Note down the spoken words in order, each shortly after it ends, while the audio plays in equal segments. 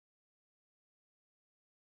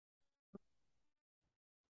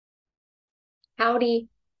Howdy.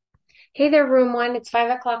 Hey there, room one. It's 5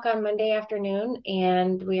 o'clock on Monday afternoon,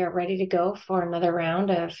 and we are ready to go for another round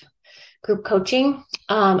of group coaching.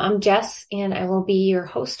 I'm Jess, and I will be your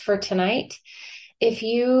host for tonight. If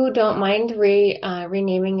you don't mind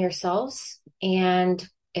renaming yourselves, and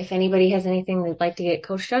if anybody has anything they'd like to get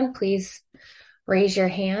coached on, please raise your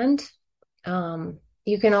hand.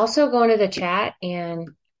 You can also go into the chat and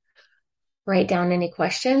write down any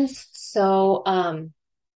questions.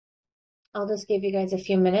 I'll just give you guys a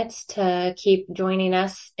few minutes to keep joining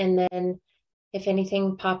us. And then if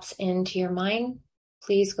anything pops into your mind,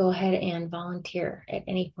 please go ahead and volunteer at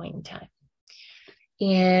any point in time.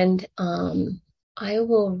 And I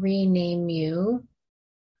will rename you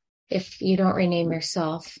if you don't rename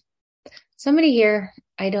yourself. Somebody here,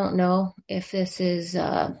 I don't know if this is,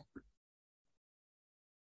 I'm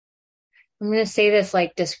going to say this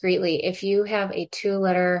like discreetly. If you have a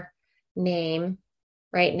 2-letter name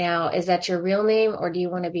right now, is that your real name or do you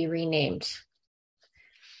want to be renamed?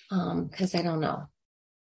 Because I don't know.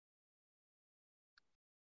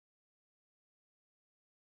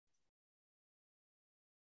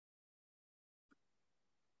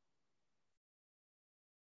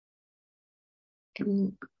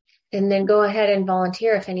 And then go ahead and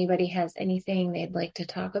volunteer if anybody has anything they'd like to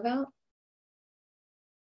talk about.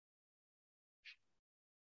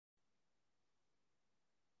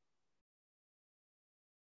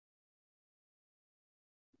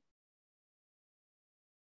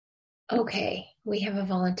 Okay, we have a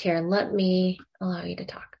volunteer. Let me allow you to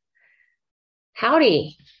talk.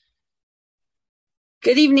 Howdy.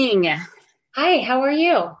 Good evening. Hi, how are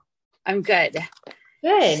you? I'm good.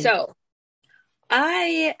 Good. So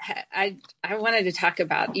I wanted to talk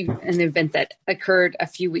about an event that occurred a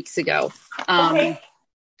few weeks ago. Okay.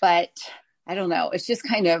 But I don't know. It's just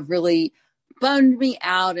kind of really bummed me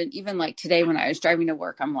out. And even like today when I was driving to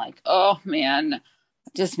work, I'm like, oh man, it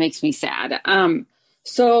just makes me sad.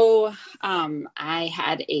 I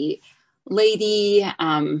had a lady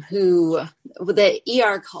who the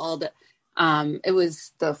ER called. It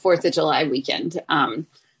was the 4th of July weekend.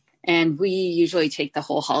 And we usually take the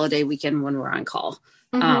whole holiday weekend when we're on call.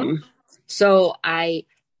 Mm-hmm. So I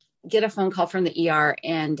get a phone call from the ER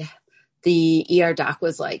and the ER doc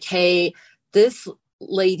was like, hey, this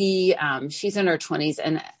lady, she's in her 20s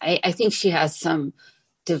and I think she has some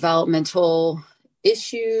developmental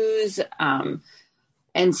issues.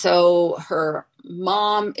 And so her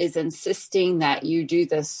mom is insisting that you do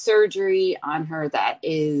this surgery on her that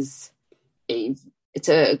is it's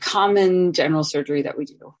a common general surgery that we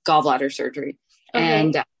do, gallbladder surgery. Okay.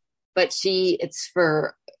 And, but it's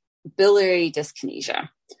for biliary dyskinesia.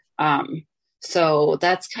 So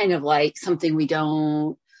that's kind of like something we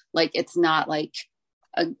don't like. It's not like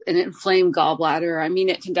an inflamed gallbladder. I mean,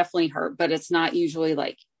 it can definitely hurt, but it's not usually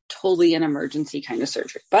like totally an emergency kind of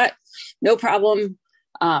surgery, but no problem.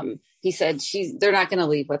 He said they're not going to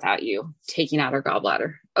leave without you taking out her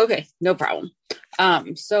gallbladder. Okay. No problem.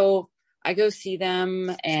 So I go see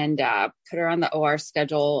them and put her on the OR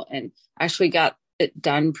schedule and actually got it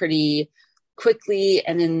done pretty quickly.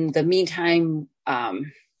 And in the meantime,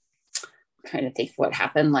 I'm trying to think what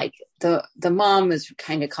happened. Like the mom is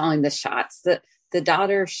kind of calling the shots. The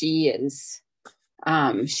daughter, she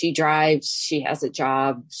drives, she has a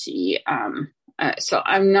job. So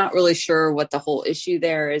I'm not really sure what the whole issue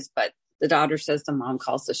there is, but the daughter says the mom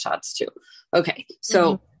calls the shots too. Okay.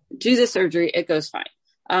 So do the surgery. It goes fine.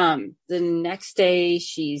 The next day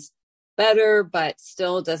she's better, but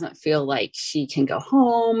still doesn't feel like she can go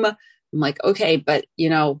home. I'm like, okay, but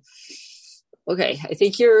okay, I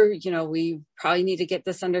think we probably need to get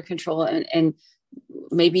this under control and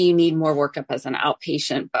maybe you need more workup as an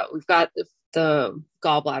outpatient, but we've got the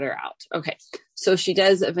gallbladder out. Okay. So she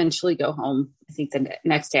does eventually go home. I think the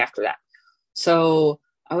next day after that. So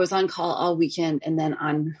I was on call all weekend. And then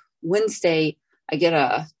on Wednesday, I get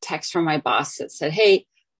a text from my boss that said, hey,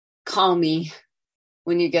 call me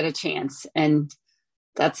when you get a chance. And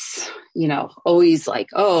that's, always like,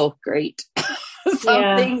 oh, great.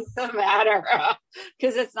 Something's the matter.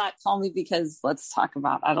 Because it's not call me because let's talk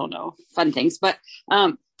about, I don't know, fun things. But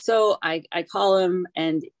so I call him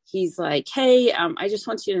and he's like, hey, I just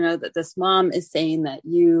want you to know that this mom is saying that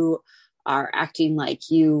you are acting like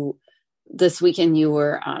this weekend you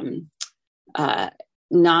were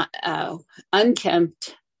not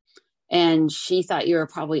unkempt. And she thought you were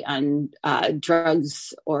probably on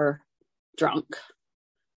drugs or drunk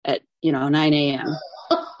at, 9 a.m.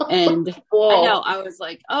 And I know I was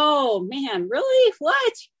like, oh man, really?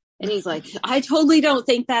 What? And he's like, I totally don't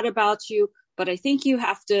think that about you, but I think you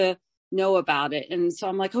have to know about it. And so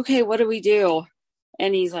I'm like, okay, what do we do?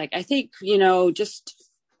 And he's like, I think,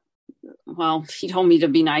 just well, he told me to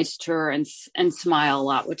be nice to her and smile a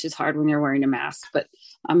lot, which is hard when you're wearing a mask. But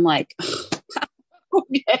I'm like,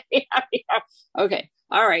 okay, okay,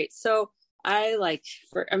 all right. So I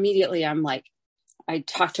immediately I'm like, I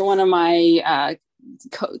talked to one of my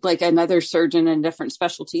like another surgeon in a different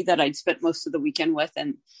specialty that I'd spent most of the weekend with,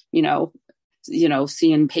 and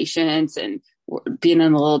seeing patients and being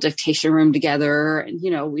in a little dictation room together, and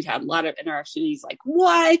we'd had a lot of interaction. He's like,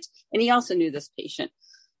 what? And he also knew this patient.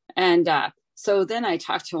 And so then I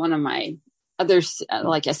talked to one of my others,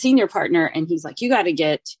 like a senior partner, and he's like, we got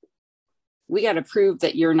to prove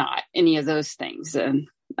that you're not any of those things.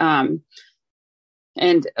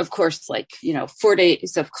 And of course, 4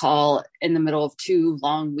 days of call in the middle of 2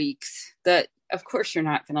 long weeks, that of course you're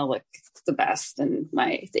not going to look the best. And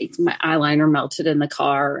my eyeliner melted in the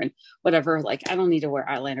car and whatever. Like, I don't need to wear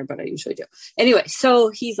eyeliner, but I usually do. Anyway,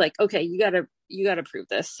 so he's like, okay, you gotta prove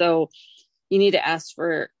this. So you need to ask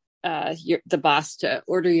for the boss to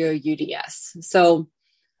order you a UDS. So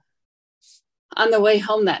on the way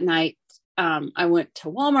home that night, I went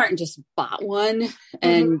to Walmart and just bought one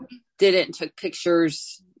and did it and took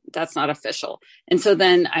pictures. That's not official. And so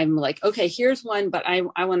then I'm like, okay, here's one, but I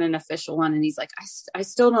want an official one. And he's like, I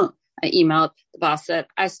still don't. I emailed the boss, said,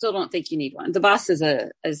 I still don't think you need one. The boss is a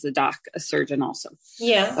doc, a surgeon also.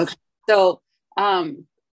 Yeah. Okay. So, and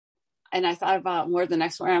I thought about more the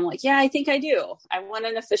next one. I'm like, yeah, I think I do. I want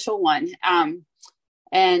an official one.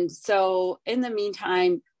 And so in the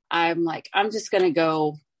meantime, I'm like, I'm just going to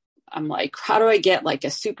go. I'm like, how do I get like a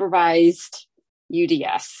supervised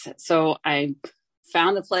UDS? So I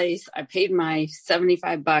found a place. I paid my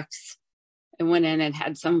 $75 and went in and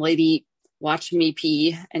had some lady watch me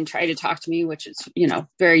pee and try to talk to me, which is,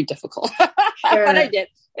 very difficult. Sure. But I did.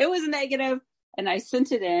 It was negative, and I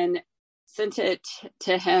sent it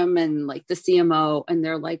to him and like the CMO, and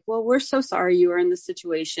they're like, well, we're so sorry you were in this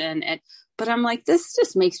situation. But I'm like, this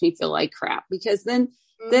just makes me feel like crap, because then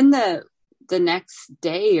the next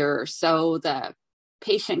day or so, the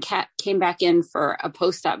patient came back in for a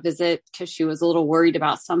post-op visit because she was a little worried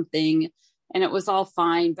about something, and it was all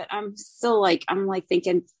fine. But I'm still I'm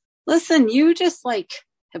thinking, listen, you just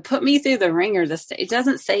have put me through the ringer this day. It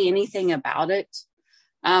doesn't say anything about it.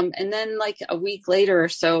 And then a week later or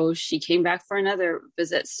so, she came back for another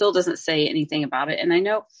visit, still doesn't say anything about it. And I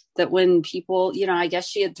know that when people, I guess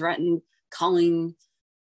she had threatened calling,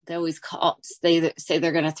 they always say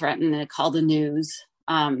they're going to threaten to call the news.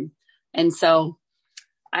 And so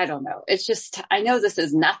I don't know. It's just, I know this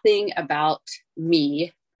is nothing about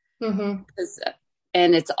me.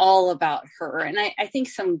 And it's all about her. And I think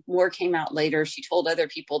some more came out later. She told other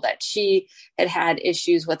people that she had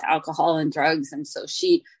issues with alcohol and drugs. And so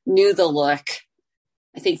she knew the look.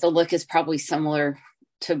 I think the look is probably similar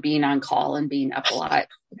to being on call and being up a lot.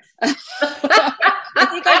 I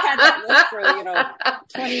think I've had that look for,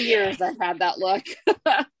 20 years. I've had that look.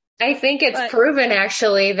 I think it's proven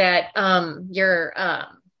actually that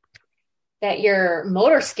your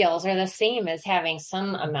motor skills are the same as having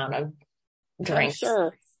some amount of drinks.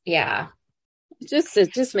 Sure. Yeah.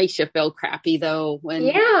 It just makes you feel crappy though. When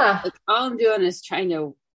all I'm doing is I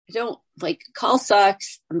don't call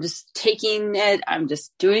sucks. I'm just taking it. I'm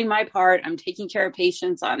just doing my part. I'm taking care of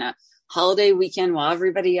patients on a holiday weekend while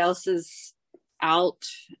everybody else is out.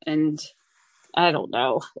 And I don't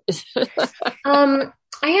know.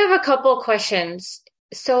 I have a couple questions.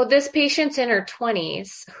 So this patient's in her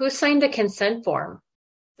 20s. Who signed the consent form?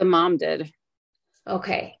 The mom did.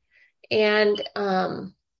 Okay. And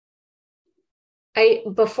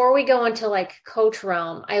before we go into coach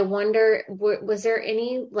realm, I wonder, was there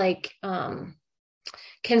any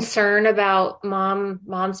concern about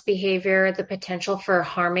mom's behavior, the potential for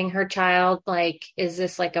harming her child? Is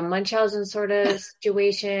this a Munchausen sort of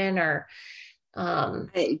situation, or?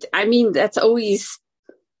 I mean, that's always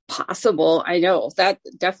possible. I know that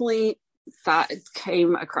definitely thought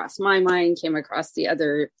came across my mind, came across the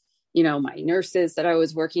other, my nurses that I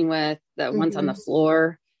was working with, the ones on the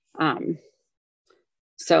floor.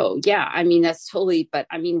 So yeah, I mean, that's totally, but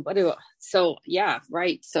I mean, yeah,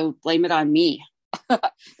 right. So blame it on me.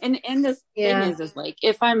 and this thing is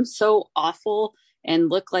if I'm so awful and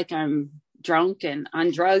look like I'm drunk and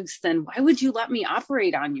on drugs, then why would you let me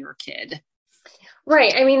operate on your kid?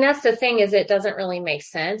 Right. I mean, that's the thing, is it doesn't really make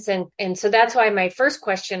sense. And so that's why my first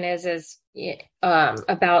question is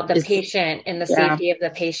about the patient and the safety of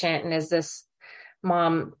the patient. And is this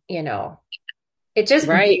mom, it just,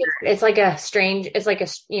 it's a strange,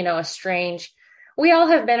 we all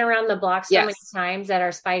have been around the block so many times that our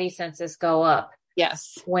spidey senses go up.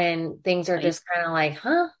 Yes. When things are just kind of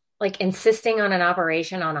insisting on an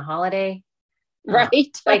operation on a holiday.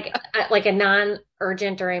 Right. like a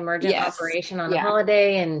non-urgent or emergent Yes. operation on a Yeah.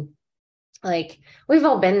 holiday. And like, we've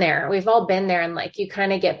all been there. We've all been there. And like, you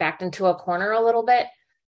kind of get backed into a corner a little bit.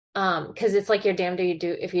 Cause it's like you're damned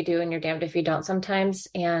if you do and you're damned if you don't sometimes.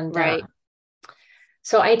 And, Right.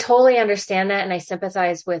 so I totally understand that. And I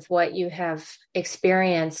sympathize with what you have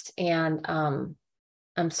experienced. And,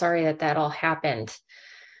 I'm sorry that that all happened,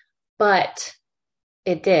 but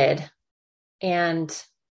it did. And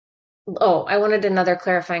oh, I wanted another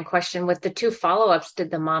clarifying question. With the two follow-ups,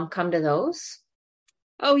 did the mom come to those?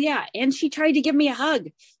 Oh yeah. And she tried to give me a hug.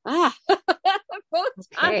 Both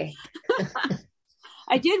times. Okay.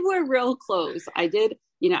 I did wear real clothes. I did,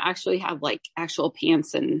 actually have like actual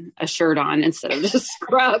pants and a shirt on instead of just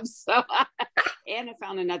scrubs. So, and I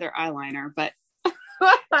found another eyeliner, but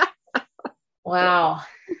Wow.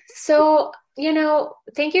 So,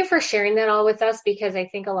 thank you for sharing that all with us because I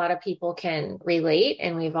think a lot of people can relate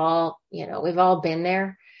and we've all been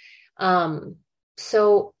there. Um,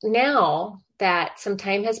 so now that some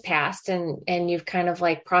time has passed and you've kind of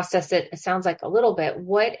like processed it, it sounds like a little bit,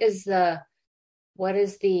 what is the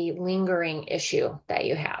lingering issue that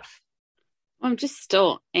you have? I'm just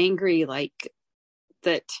still angry, like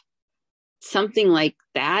that something like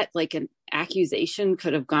that, like an accusation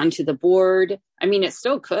could have gone to the board. I mean, it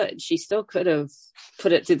still could. She still could have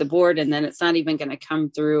put it through the board, and then it's not even going to come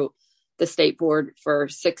through the state board for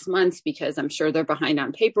 6 months because I'm sure they're behind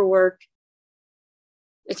on paperwork.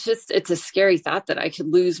 It's a scary thought that I could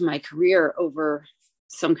lose my career over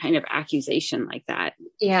some kind of accusation like that.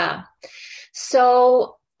 Yeah.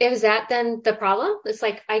 So is that then the problem? It's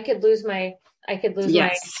like I could lose my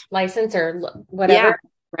Yes. license or Yeah. whatever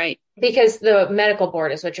Right. because the medical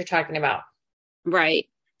board is what you're talking about. Right.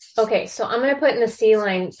 Okay, so I'm going to put in the C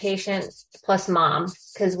line patient plus mom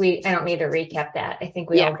because I don't need to recap that. I think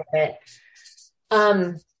we Yeah. all get it.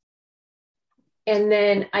 And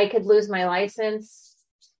then I could lose my license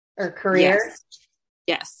or career Yes.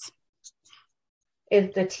 Yes.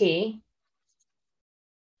 is the T.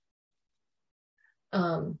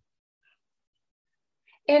 Um,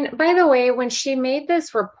 and by the way, when she made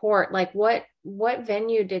this report, like what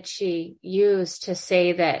venue did she use to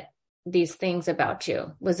say that these things about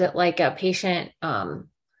you? Was it like a patient,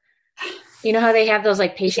 you know how they have those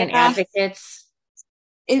like patient Yeah. advocates?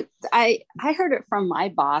 I heard it from my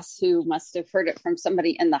boss who must have heard it from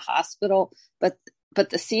somebody in the hospital, but the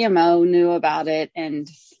CMO knew about it, and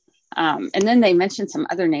then they mentioned some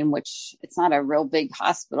other name, which it's not a real big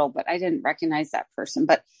hospital, but I didn't recognize that person.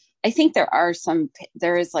 But I think there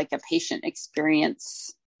is like a patient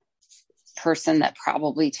experience person that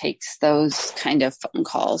probably takes those kind of phone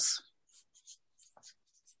calls.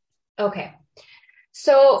 Okay.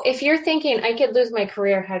 So if you're thinking I could lose my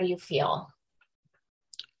career, how do you feel?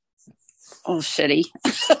 Oh, shitty.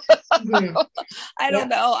 Mm-hmm. I don't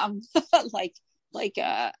know. I'm like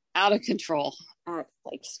out of control,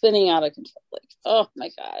 like spinning out of control. Like, oh my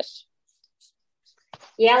gosh.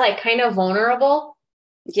 Yeah, like kind of vulnerable,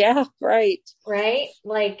 Yeah, right. right?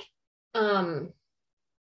 Like,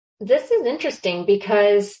 this is interesting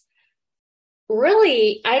because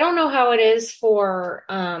really, I don't know how it is for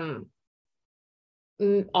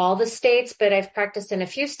all the states, but I've practiced in a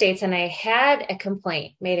few states and I had a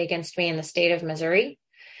complaint made against me in the state of Missouri.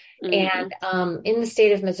 Mm-hmm. And in the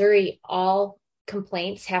state of Missouri, all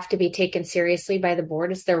complaints have to be taken seriously by the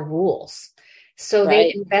board. It's their rules. So they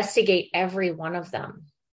Right. investigate every one of them.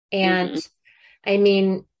 And Mm-hmm. I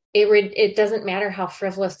mean, it doesn't matter how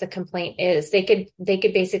frivolous the complaint is. They could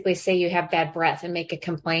basically say you have bad breath and make a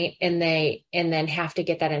complaint and then have to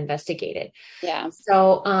get that investigated. Yeah.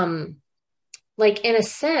 So like in a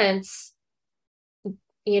sense,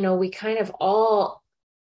 we kind of all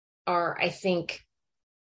are, I think,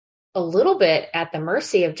 a little bit at the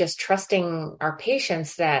mercy of just trusting our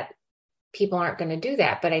patients that people aren't going to do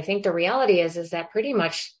that. But I think the reality is that pretty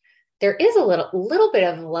much there is a little bit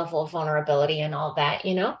of a level of vulnerability and all that,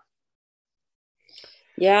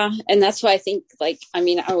 Yeah. And that's why I think,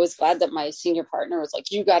 I was glad that my senior partner was like,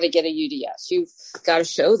 you got to get a UDS. You've got to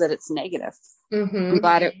show that it's negative. Mm-hmm.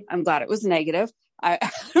 I'm glad it was negative.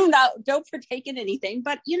 Don't partake in anything,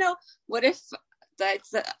 but what if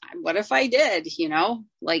what if I did,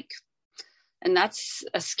 and that's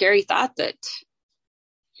a scary thought but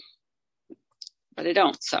I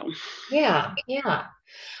don't. So Yeah. Yeah.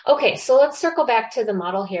 Okay. So let's circle back to the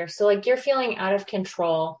model here. So like you're feeling out of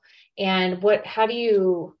control and how do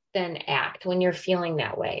you then act when you're feeling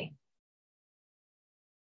that way?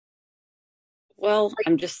 well,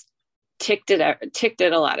 I'm just ticked at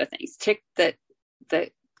a lot of things. Ticked that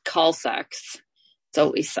the call sucks. It's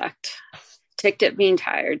always sucked. Ticked at being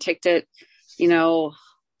tired. Ticked at,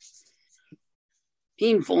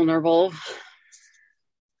 being vulnerable.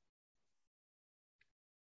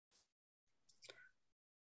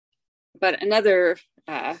 But another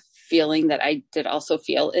feeling that I did also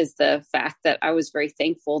feel is the fact that I was very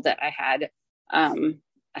thankful that I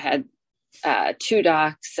had two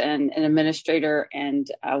docs and an administrator and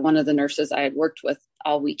one of the nurses I had worked with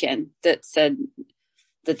all weekend that said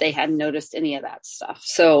that they hadn't noticed any of that stuff.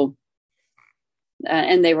 So,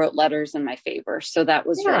 and they wrote letters in my favor. So that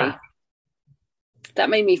was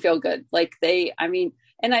that made me feel good. Like and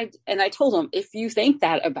I told them, if you think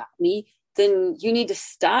that about me, then you need to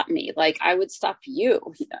stop me. Like I would stop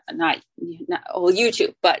you, not you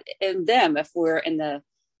two, but in them, if we're in the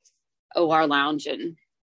OR lounge and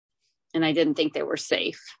I didn't think they were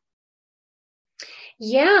safe.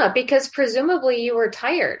 Yeah, because presumably you were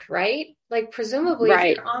tired, right? Like presumably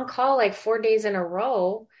if you're on call like 4 days in a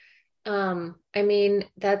row, I mean,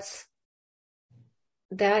 was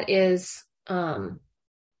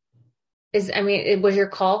your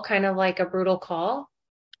call kind of like a brutal call?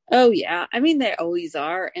 Oh yeah. I mean, they always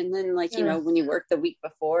are. And then when you work the week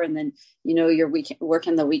before and then, you're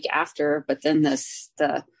working the week after, but then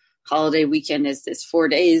the holiday weekend is this 4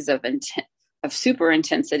 days of super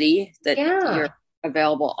intensity that you're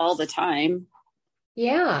available all the time.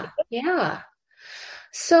 Yeah. Yeah.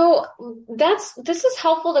 So this is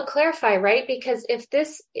helpful to clarify, right? Because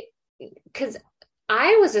because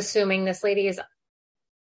I was assuming this lady is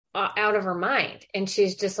out of her mind and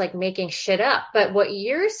she's just like making shit up. But what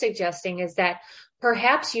you're suggesting is that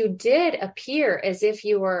perhaps you did appear as if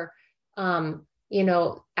you were, out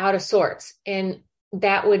of sorts. And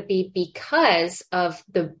that would be because of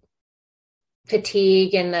the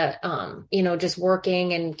fatigue and the, just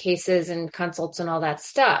working and cases and consults and all that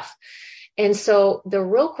stuff. And so the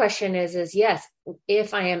real question is yes,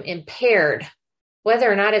 if I am impaired, whether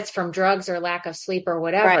or not it's from drugs or lack of sleep or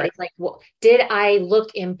whatever, it's like, did I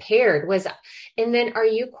look impaired? And then are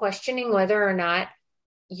you questioning whether or not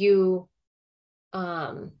you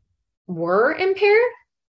were impaired?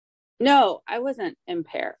 No, I wasn't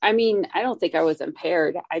impaired. I mean, I don't think I was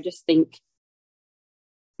impaired. I just think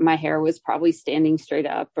my hair was probably standing straight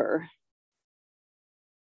up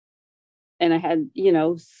and I had,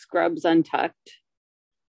 scrubs untucked,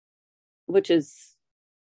 which is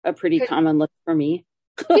a pretty common look for me.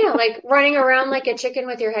 Yeah, like running around like a chicken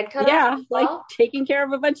with your head cut off. Yeah, like taking care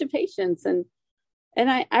of a bunch of patients. And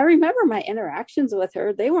I remember my interactions with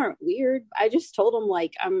her. They weren't weird. I just told them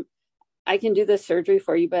like, I can do this surgery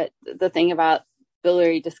for you. But the thing about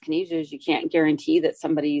biliary dyskinesia is you can't guarantee that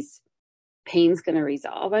somebody's pain's going to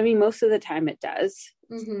resolve. I mean, most of the time it does.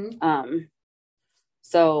 Mm-hmm.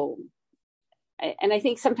 So, I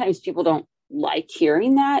think sometimes people don't like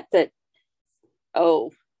hearing that,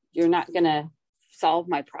 oh, you're not going to solve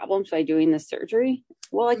my problems by doing this surgery.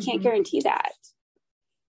 Well, I can't guarantee that.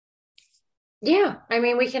 Yeah. I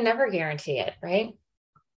mean, we can never guarantee it, right?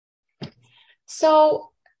 So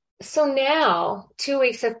now 2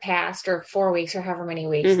 weeks have passed or 4 weeks or however many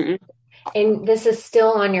weeks, and this is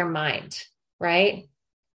still on your mind, right?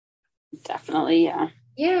 Definitely. Yeah.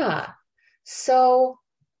 Yeah. So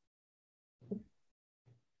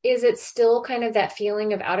is it still kind of that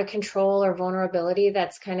feeling of out of control or vulnerability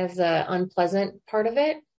that's kind of the unpleasant part of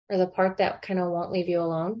it, or the part that kind of won't leave you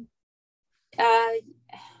alone?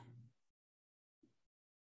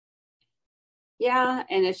 Yeah.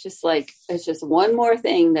 And it's just one more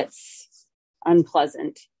thing that's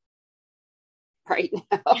unpleasant right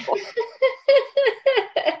now.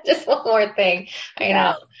 Just one more thing. I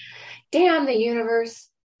know. Damn the universe.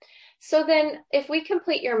 So then if we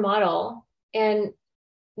complete your model, and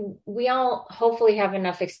we all hopefully have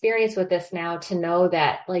enough experience with this now to know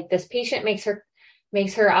that like this patient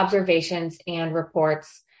makes her observations and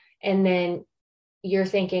reports, and then you're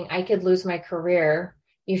thinking, I could lose my career.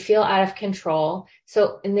 You feel out of control.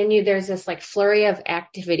 So, and then there's this like flurry of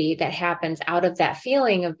activity that happens out of that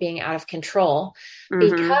feeling of being out of control,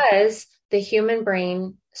 because the human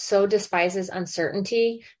brain so despises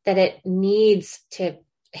uncertainty that it needs to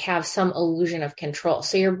have some illusion of control.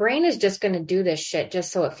 So your brain is just going to do this shit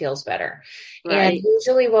just so it feels better. Right. And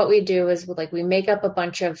usually what we do is we make up a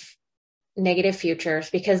bunch of negative futures,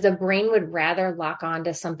 because the brain would rather lock on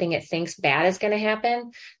to something it thinks bad is going to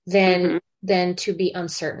happen than to be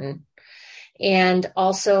uncertain. And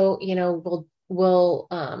also, we'll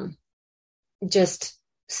just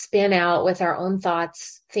spin out with our own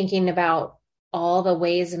thoughts, thinking about all the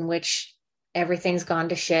ways in which everything's gone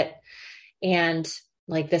to shit. And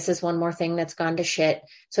like, this is one more thing that's gone to shit.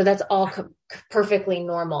 So that's all perfectly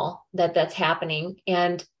normal that's happening.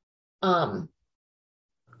 And,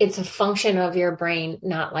 it's a function of your brain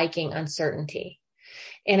not liking uncertainty.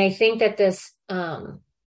 And I think that this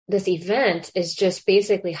event is just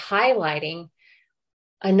basically highlighting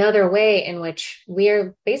another way in which we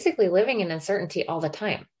are basically living in uncertainty all the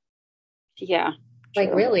time. Yeah.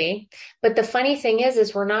 Like really. But the funny thing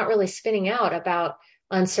is we're not really spinning out about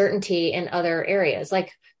uncertainty in other areas.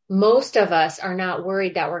 Like most of us are not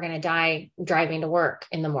worried that we're going to die driving to work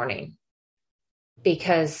in the morning,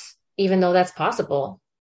 because even though that's possible,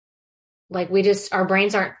 like our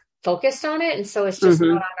brains aren't focused on it. And so it's just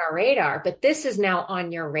not on our radar, but this is now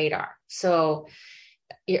on your radar. So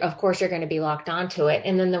of course you're going to be locked onto it.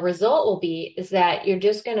 And then the result will be is that you're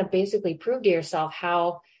just going to basically prove to yourself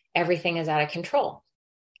how everything is out of control.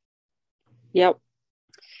 Yep.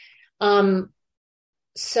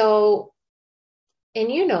 So,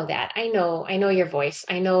 and you know that, I know your voice.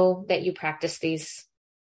 I know that you practice these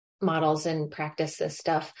models and practice this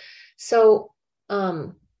stuff. So,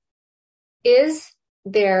 is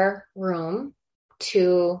there room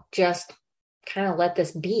to just kind of let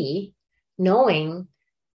this be, knowing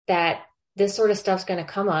that this sort of stuff's going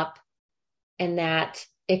to come up and that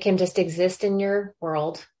it can just exist in your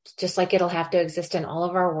world, just like it'll have to exist in all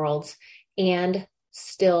of our worlds, and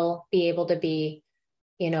still be able to be,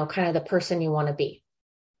 kind of the person you want to be?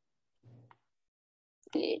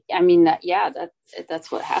 I mean,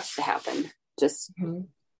 that's what has to happen. Just,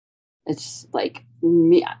 it's like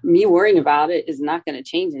me worrying about it is not going to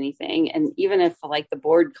change anything. And even if like the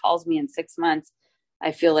board calls me in 6 months,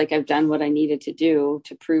 I feel like I've done what I needed to do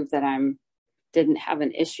to prove that didn't have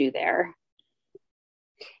an issue there.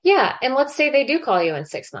 Yeah. And let's say they do call you in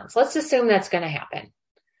 6 months. Let's assume that's going to happen.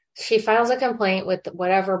 She files a complaint with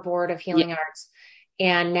whatever board of healing arts,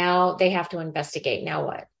 and now they have to investigate. Now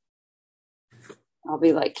what? I'll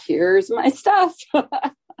be like, here's my stuff.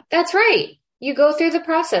 That's right. You go through the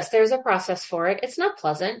process. There's a process for it. It's not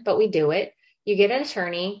pleasant, but we do it. You get an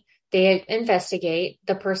attorney. They investigate.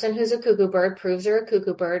 The person who's a cuckoo bird proves they're a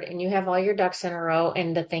cuckoo bird, and you have all your ducks in a row,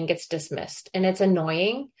 and the thing gets dismissed. And it's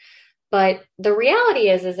annoying. But the reality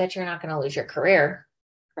is that you're not going to lose your career.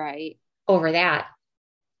 Right. Over that,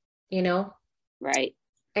 Right.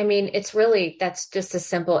 I mean, that's just as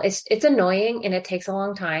simple. It's annoying, and it takes a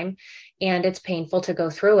long time, and it's painful to go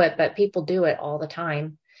through it, but people do it all the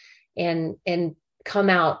time and come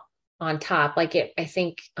out on top. Like I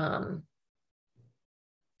think,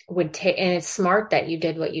 would take, and it's smart that you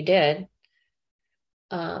did what you did.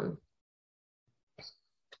 But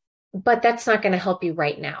that's not going to help you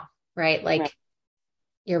right now, right? Like right.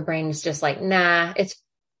 Your brain is just like, nah,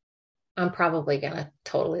 I'm probably going to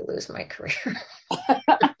totally lose my career.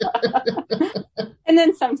 And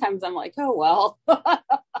then sometimes I'm like, oh, well.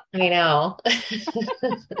 I know.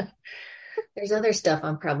 There's other stuff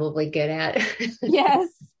I'm probably good at. Yes,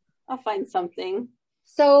 I'll find something.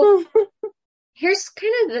 So here's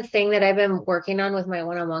kind of the thing that I've been working on with my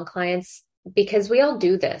one-on-one clients, because we all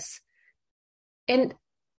do this. And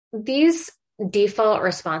these default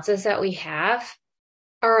responses that we have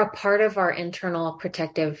are a part of our internal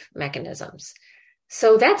protective mechanisms.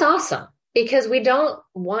 So that's awesome, because we don't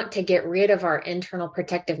want to get rid of our internal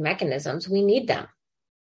protective mechanisms. We need them.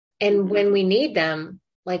 And when we need them,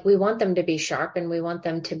 like we want them to be sharp, and we want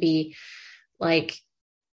them to be like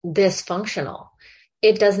this functional.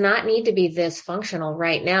 It does not need to be this functional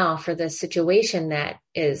right now for this situation that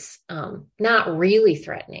is not really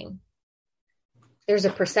threatening. There's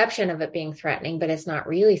a perception of it being threatening, but it's not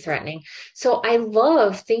really threatening. So I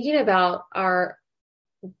love thinking about our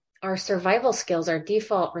survival skills, our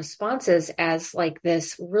default responses, as like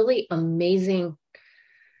this really amazing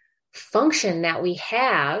function that we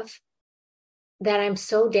have that I'm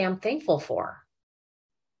so damn thankful for.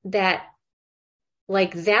 That,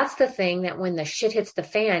 like, that's the thing that when the shit hits the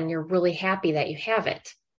fan, you're really happy that you have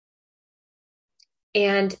it.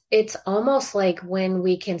 And it's almost like when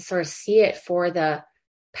we can sort of see it for the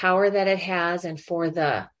power that it has and for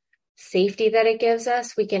the safety that it gives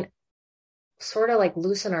us, we can sort of like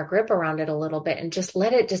loosen our grip around it a little bit and just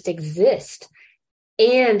let it just exist.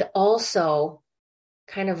 And also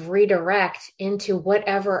kind of redirect into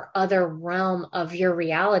whatever other realm of your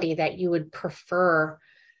reality that you would prefer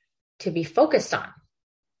to be focused on.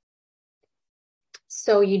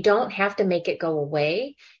 So you don't have to make it go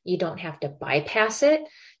away. You don't have to bypass it.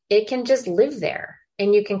 It can just live there,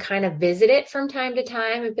 and you can kind of visit it from time to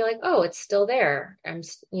time and be like, oh, it's still there.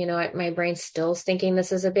 My brain's still thinking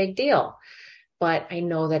this is a big deal, but I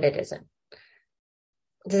know that it isn't.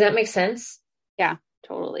 Does that make sense? Yeah,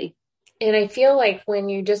 totally. And I feel like when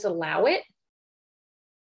you just allow it,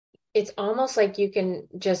 it's almost like you can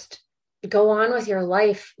just go on with your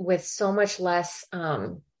life with so much less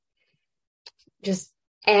just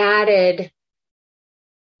added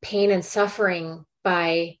pain and suffering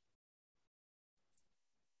by,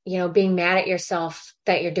 being mad at yourself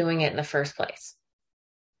that you're doing it in the first place.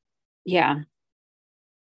 Yeah.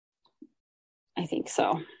 I think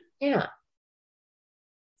so. Yeah.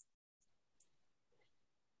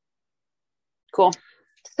 Cool.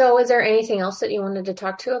 So is there anything else that you wanted to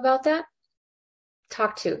talk about that?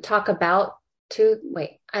 Talk about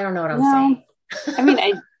wait, I don't know what I'm saying. I mean,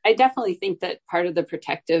 I definitely think that part of the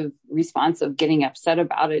protective response of getting upset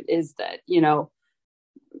about it is that,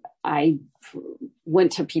 I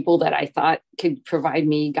went to people that I thought could provide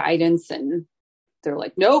me guidance, and they're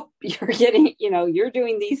like, nope, you're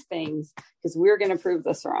doing these things because we're going to prove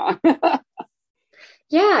this wrong.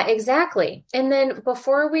 Yeah, exactly. And then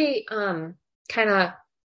before we kind of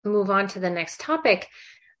move on to the next topic,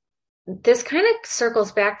 this kind of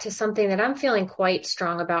circles back to something that I'm feeling quite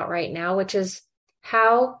strong about right now, which is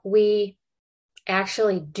how we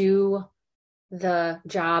actually do the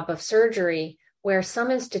job of surgery, where some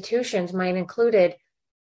institutions might included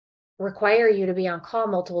require you to be on call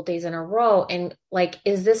multiple days in a row. And like,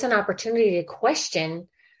 is this an opportunity to question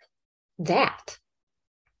that?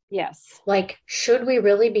 Yes. Like, should we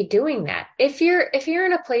really be doing that? If you're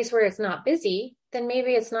in a place where it's not busy, then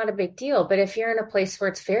maybe it's not a big deal. But if you're in a place where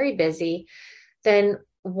it's very busy, then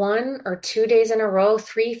 1 or 2 days in a row,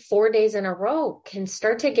 3, 4 days in a row can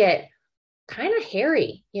start to get kind of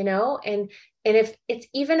hairy, and if it's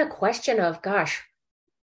even a question of, gosh,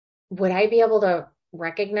 would I be able to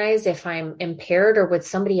recognize if I'm impaired, or would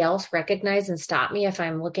somebody else recognize and stop me if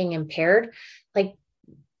I'm looking impaired? Like,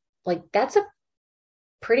 that's a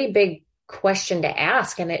pretty big question to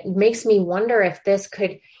ask. And it makes me wonder if this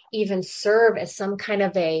could even serve as some kind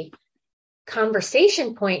of a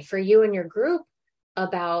conversation point for you and your group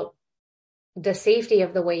about the safety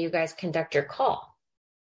of the way you guys conduct your call.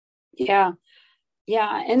 Yeah.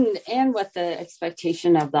 Yeah. And what the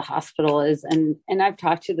expectation of the hospital is. And I've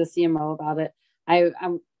talked to the CMO about it. I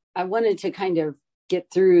wanted to kind of get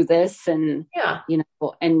through this and, Yeah.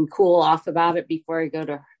 And cool off about it before I go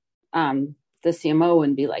to, the CMO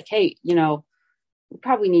and be like, hey, we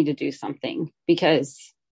probably need to do something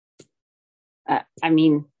because, I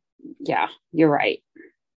mean, yeah, you're right.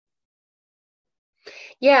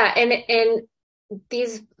 Yeah. And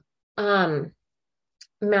these,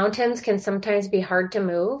 mountains can sometimes be hard to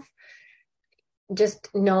move. Just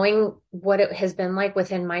knowing what it has been like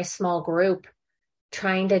within my small group,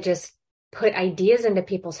 trying to just put ideas into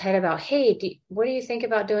people's head about, hey, what do you think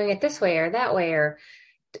about doing it this way or that way? Or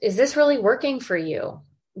is this really working for you?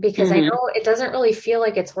 Because I know it doesn't really feel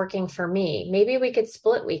like it's working for me. Maybe we could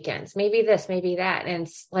split weekends, maybe this, maybe that. And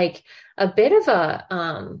it's like a bit of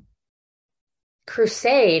a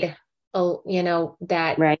crusade,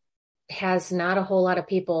 that Right. has not a whole lot of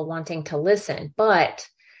people wanting to listen. But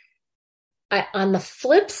on the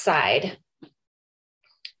flip side,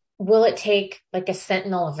 will it take like a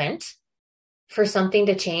sentinel event for something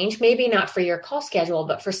to change? Maybe not for your call schedule,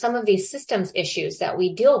 but for some of these systems issues that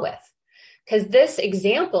we deal with. Because this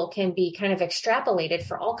example can be kind of extrapolated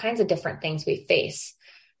for all kinds of different things we face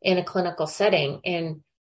in a clinical setting. And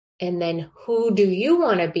then who do you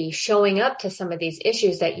want to be showing up to some of these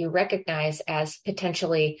issues that you recognize as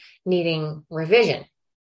potentially needing revision?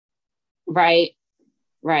 Right.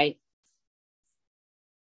 Right.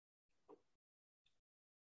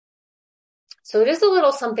 So it is a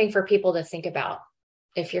little something for people to think about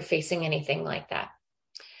if you're facing anything like that.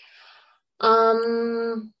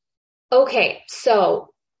 Okay,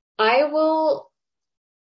 so I will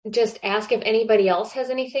just ask if anybody else has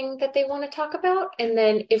anything that they want to talk about. And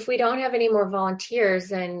then if we don't have any more volunteers,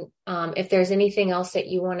 then if there's anything else that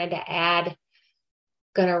you wanted to add,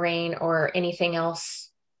 Gunnar, or anything else,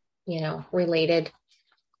 related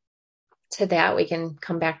to that, we can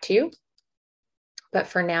come back to you. But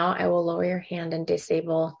for now, I will lower your hand and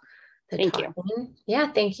disable the talking. You.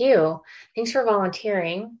 Yeah, thank you. Thanks for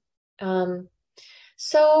volunteering.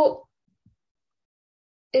 So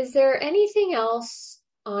is there anything else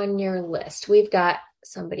on your list? We've got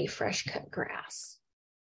somebody fresh cut grass.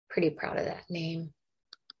 Pretty proud of that name.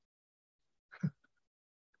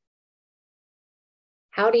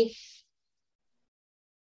 Howdy.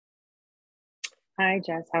 Hi,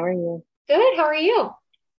 Jess. How are you? Good. How are you?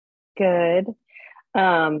 Good.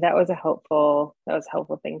 That was a helpful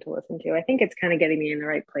thing to listen to. I think it's kind of getting me in the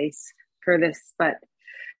right place for this, but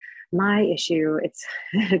my issue,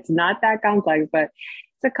 it's not that complex, but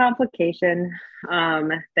it's a complication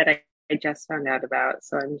that I just found out about.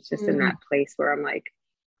 So I'm just in that place where I'm like,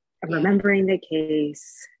 I'm remembering the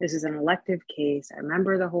case. This is an elective case. I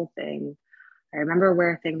remember the whole thing. I remember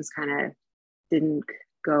where things kind of didn't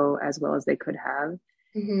go as well as they could have.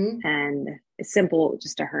 Mm-hmm. And simple,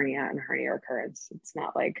 just a hernia and a hernia recurrence. It's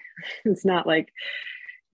not like, it's not like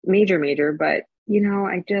major, but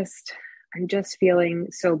I'm just feeling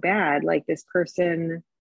so bad. Like this person,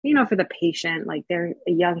 for the patient, like they're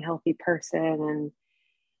a young, healthy person.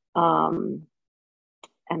 Um,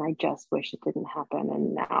 and I just wish it didn't happen.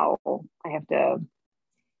 And now I have to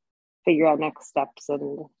figure out next steps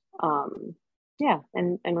and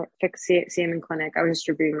see him in clinic. I was just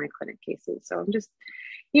reviewing my clinic cases. So I'm just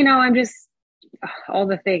all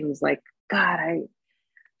the things like, God,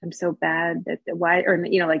 I'm so bad that why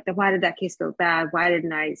did that case go bad? Why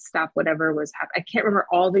didn't I stop whatever was happening? I can't remember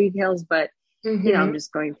all the details, but I'm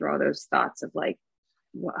just going through all those thoughts of like,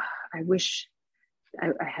 well, I wish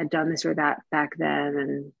I had done this or that back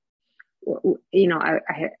then. And,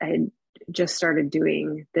 I had just started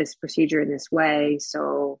doing this procedure in this way.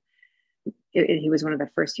 So he was one of the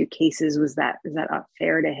first few cases. Is that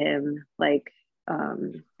unfair to him? Like,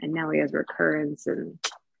 and now he has recurrence and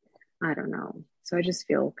I don't know. So I just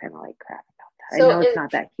feel kind of like crap about that. So I know it's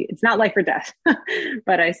not that cute. It's not life or death,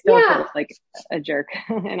 but I still feel like a jerk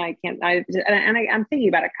and I'm thinking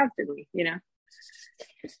about it constantly,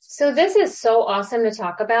 So this is so awesome to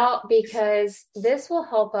talk about because this will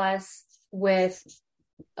help us with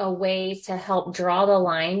a way to help draw the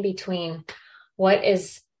line between what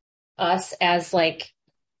is us as like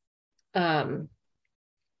a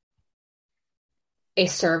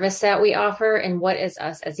service that we offer and what is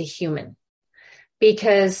us as a human.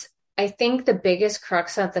 Because I think the biggest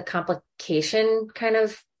crux of the complication kind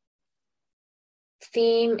of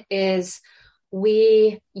theme is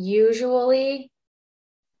we usually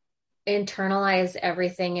internalize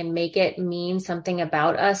everything and make it mean something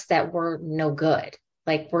about us that we're no good.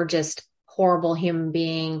 Like we're just horrible human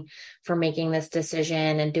being for making this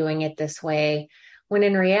decision and doing it this way. When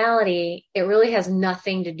in reality, it really has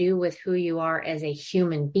nothing to do with who you are as a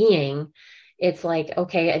human being. It's like,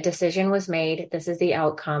 okay, a decision was made. This is the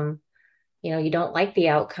outcome. You don't like the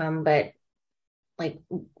outcome, but like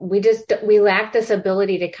we lack this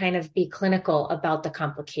ability to kind of be clinical about the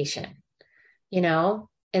complication,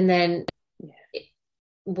 and then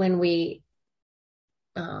when we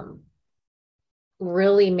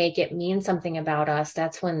really make it mean something about us,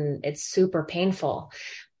 that's when it's super painful.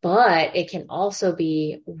 But it can also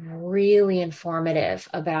be really informative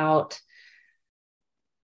about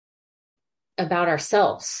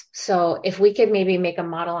ourselves. So if we could maybe make a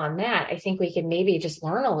model on that, I think we could maybe just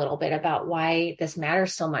learn a little bit about why this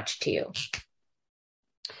matters so much to you.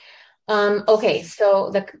 Okay,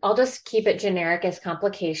 so I'll just keep it generic as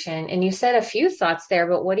complication. And you said a few thoughts there,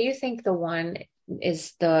 but what do you think the one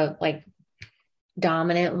is the like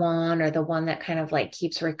dominant one or the one that kind of like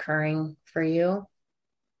keeps recurring for you?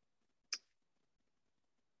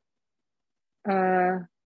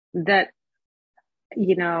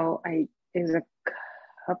 It was a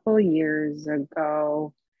couple years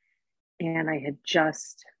ago and I had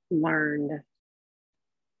just learned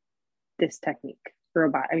this technique,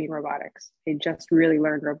 robotics. I just really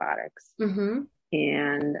learned robotics. Mm-hmm.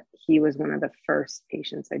 And he was one of the first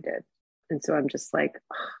patients I did. And so I'm just like,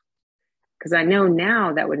 because I know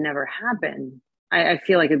now that would never happen. I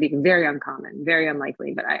feel like it'd be very uncommon, very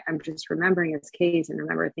unlikely, but I'm just remembering his case and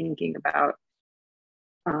remember thinking about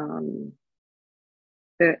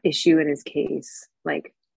the issue in his case.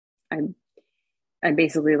 Like I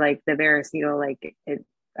basically like the Verus needle, like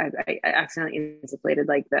I accidentally insufflated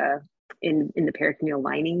like in the peritoneal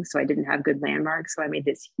lining. So I didn't have good landmarks. So I made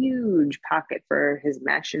this huge pocket for his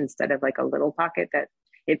mesh instead of like a little pocket that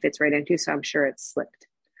it fits right into. So I'm sure it slipped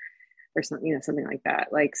or something, something like that.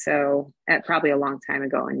 Like, so at probably a long time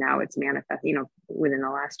ago, and now it's manifest, within the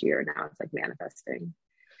last year, now it's like manifesting.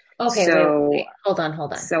 Okay, so, wait. Hold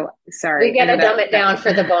on. So sorry. We got to dumb it down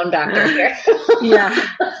for the bone doctor here. Yeah.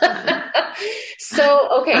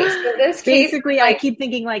 So this case, basically, I keep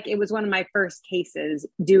thinking like it was one of my first cases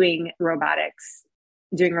doing robotic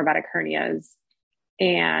hernias,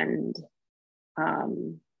 and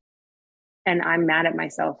I'm mad at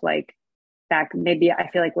myself. Like back, maybe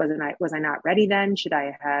I feel like was I not ready then? Should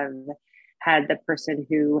I have had the person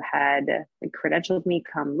who had credentialed me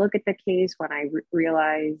come look at the case when I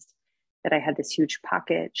realized that I had this huge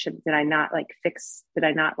pocket? Did I not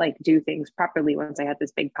do things properly once I had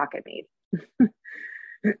this big pocket made?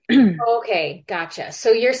 Okay, gotcha.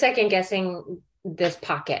 So you're second guessing this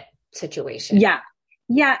pocket situation. Yeah.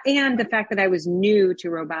 And the fact that I was new to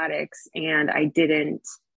robotics and I didn't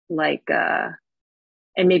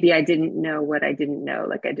and maybe I didn't know what I didn't know.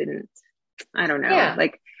 Like I don't know. Yeah.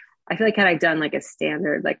 Like I feel like had I done like a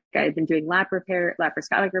standard, like I've been doing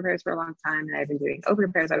laparoscopic repairs for a long time, and I've been doing open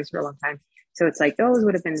repairs obviously for a long time. So it's like those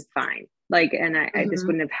would have been fine. Like, and I this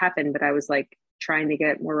wouldn't have happened, but I was like trying to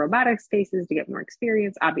get more robotic spaces to get more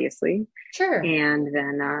experience, obviously. Sure. And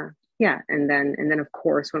then, yeah. And then of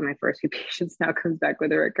course, one of my first few patients now comes back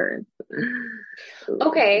with a recurrence.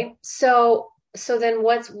 Okay. So then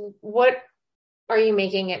what are you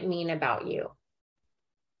making it mean about you?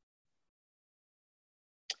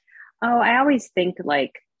 Oh, I always think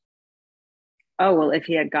like, oh, well, if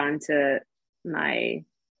he had gone to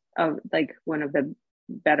like one of the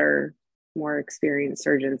better, more experienced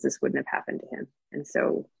surgeons, this wouldn't have happened to him. And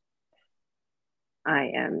so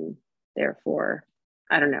I am therefore,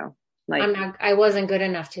 I don't know, like, I wasn't good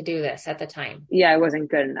enough to do this at the time. Yeah, I wasn't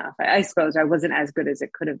good enough. I suppose I wasn't as good as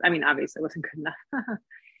it could have. I mean, obviously I wasn't good enough.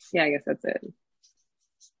 Yeah, I guess that's it.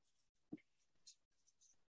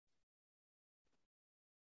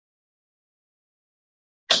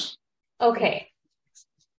 Okay.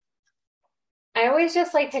 I always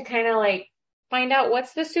just like to kind of like find out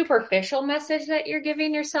what's the superficial message that you're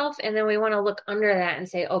giving yourself. And then we want to look under that and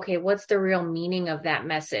say, okay, what's the real meaning of that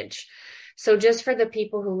message? So just for the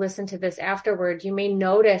people who listen to this afterward, you may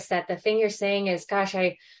notice that the thing you're saying is, gosh,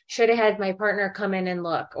 I should have had my partner come in and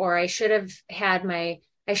look, or I should have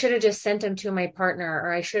just sent him to my partner,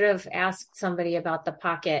 or I should have asked somebody about the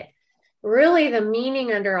pocket. Really, the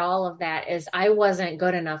meaning under all of that is I wasn't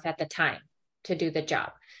good enough at the time to do the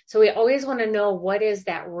job. So we always want to know what is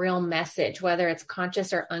that real message, whether it's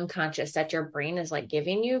conscious or unconscious, that your brain is like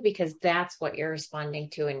giving you, because that's what you're responding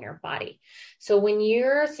to in your body. So when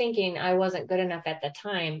you're thinking, I wasn't good enough at the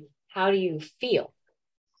time, how do you feel?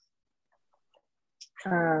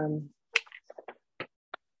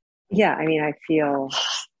 Yeah, I mean, I feel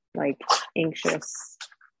like anxious.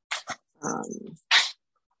 My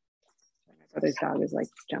brother's dog is like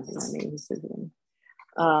jumping on me. He's visiting.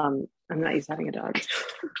 I'm not used to having a dog.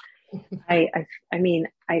 I mean,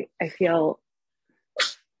 I feel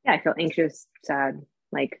anxious, sad,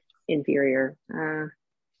 like inferior.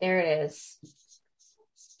 There it is.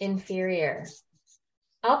 Inferior.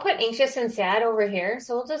 I'll put anxious and sad over here.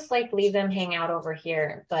 So we'll just like leave them hang out over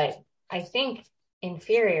here. But I think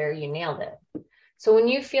inferior, you nailed it. So when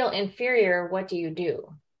you feel inferior, what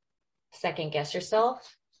do? Second guess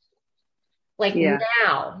yourself? Like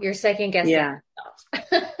now you're second guessing yourself.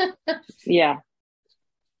 Yeah.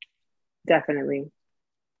 Definitely.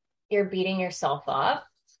 You're beating yourself up.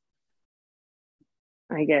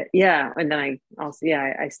 And then I also,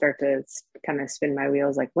 I start to kind of spin my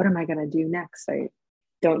wheels. Like, what am I going to do next? I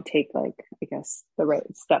don't take like, I guess, the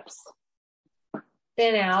right steps.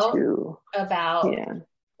 Spin out about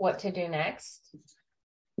what to do next.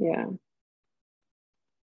 Yeah.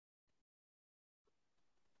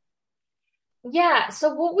 Yeah.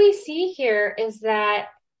 So what we see here is that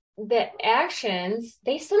the actions,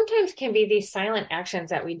 they sometimes can be these silent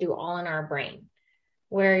actions that we do all in our brain,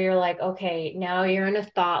 where you're like, okay, now you're in a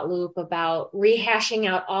thought loop about rehashing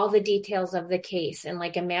out all the details of the case and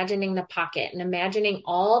like imagining the pocket and imagining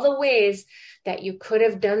all the ways that you could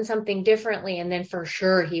have done something differently. And then for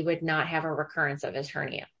sure, he would not have a recurrence of his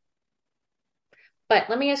hernia. But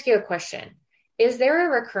let me ask you a question. Is there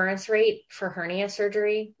a recurrence rate for hernia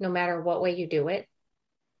surgery, no matter what way you do it?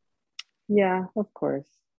 Yeah, of course.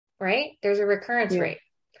 Right? There's a recurrence rate.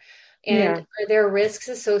 And are there risks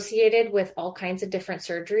associated with all kinds of different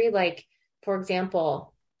surgery? Like, for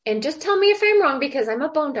example, and just tell me if I'm wrong, because I'm a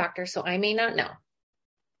bone doctor, so I may not know.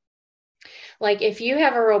 Like if you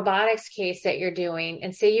have a robotics case that you're doing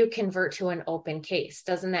and say you convert to an open case,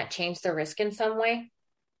 doesn't that change the risk in some way?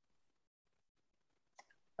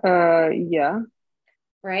 Yeah.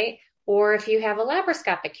 Right? Or if you have a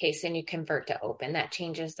laparoscopic case and you convert to open, that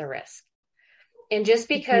changes the risk. And just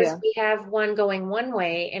because we have one going one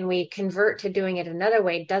way and we convert to doing it another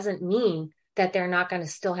way doesn't mean that they're not going to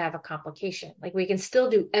still have a complication. Like we can still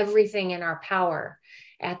do everything in our power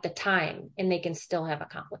at the time and they can still have a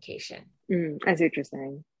complication. I see what you're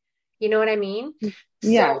saying. You know what I mean?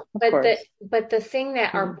 Yeah. So, but the thing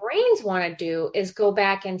that our brains want to do is go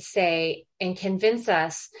back and say and convince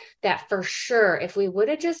us that for sure, if we would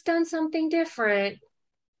have just done something different,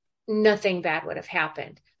 nothing bad would have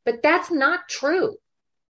happened. But that's not true.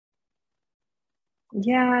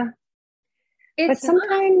 Yeah. But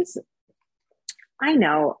sometimes I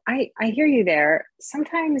know, I hear you there.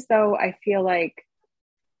 Sometimes though, I feel like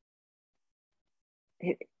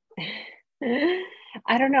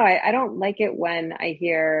I don't know. I don't like it when I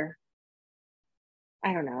hear,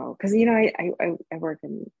 I don't know, because I work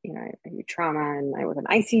in I do trauma and I work in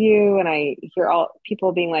ICU and I hear all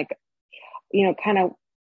people being like, kind of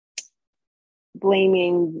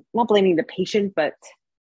not blaming the patient, but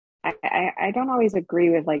I don't always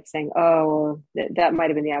agree with like saying, oh, that might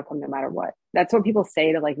have been the outcome no matter what. That's what people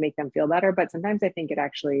say to like make them feel better. But sometimes I think it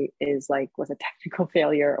actually is like was a technical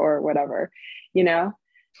failure or whatever, you know?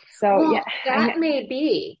 So Well, yeah, that may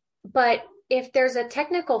be, but if there's a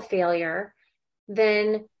technical failure,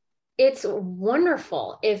 then it's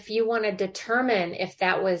wonderful if you want to determine if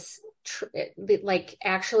that was like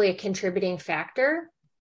actually a contributing factor,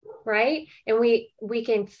 right? And we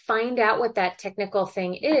can find out what that technical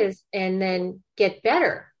thing is and then get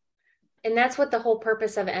better. And that's what the whole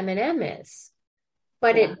purpose of M&M is.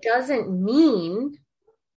 But yeah. it doesn't mean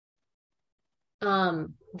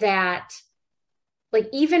that like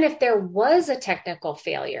even if there was a technical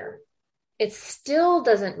failure, it still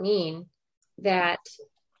doesn't mean that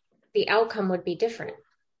the outcome would be different.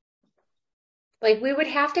 Like we would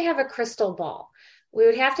have to have a crystal ball. We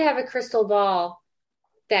would have to have a crystal ball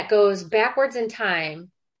that goes backwards in time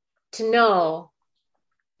to know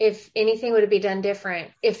if anything would be done different,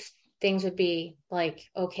 if things would be like,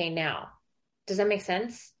 okay, now. Does that make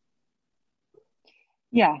sense?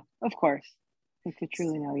 Yeah, of course. If you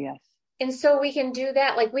truly know, yes. And so we can do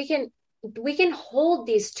that. Like we can hold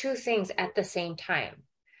these two things at the same time.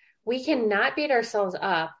 We cannot beat ourselves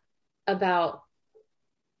up about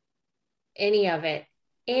any of it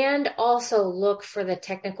and also look for the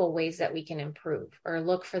technical ways that we can improve or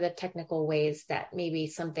look for the technical ways that maybe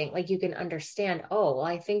something like you can understand, oh, well,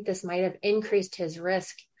 I think this might have increased his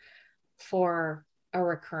risk for a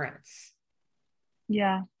recurrence.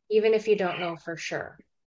 Yeah. Even if you don't know for sure.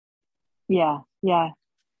 Yeah. Yeah.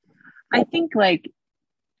 I think like,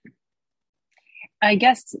 I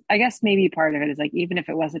guess maybe part of it is like, even if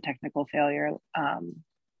it was a technical failure,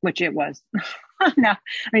 which it was, no, I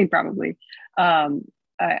mean, probably, I,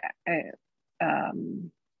 I,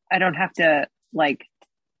 I don't have to like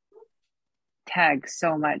tag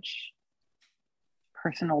so much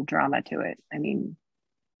personal drama to it. I mean,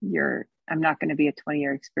 I'm not going to be a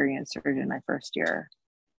 20-year experienced surgeon my first year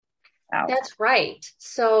out. That's right.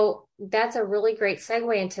 So that's a really great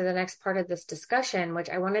segue into the next part of this discussion, which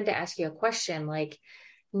I wanted to ask you a question. Like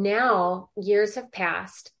now years have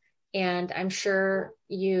passed and I'm sure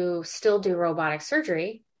you still do robotic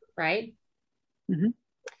surgery, right? Mm-hmm.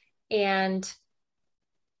 And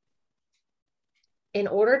in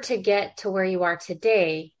order to get to where you are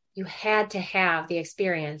today, you had to have the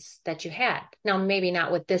experience that you had. Now, maybe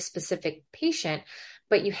not with this specific patient,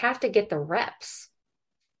 but you have to get the reps.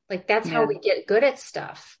 Like that's how we get good at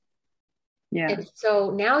stuff. Yeah. And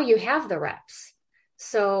so now you have the reps.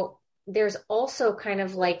 So there's also kind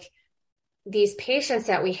of like these patients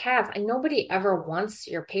that we have, and nobody ever wants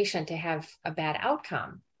your patient to have a bad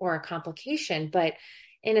outcome or a complication. But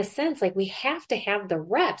in a sense, like we have to have the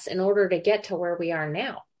reps in order to get to where we are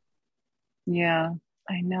now. Yeah,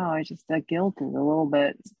 I know. It's just that guilt is a little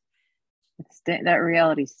bit, that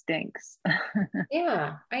reality stinks.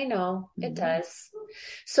 Yeah, I know it does.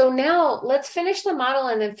 So now let's finish the model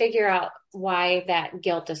and then figure out why that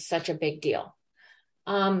guilt is such a big deal.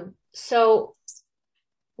 So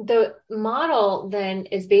the model then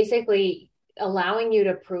is basically allowing you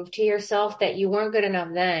to prove to yourself that you weren't good enough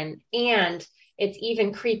then. And it's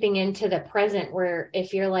even creeping into the present where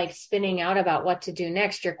if you're like spinning out about what to do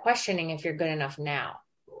next, you're questioning if you're good enough now.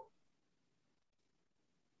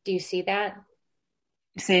 Do you see that?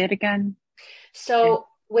 Say it again. So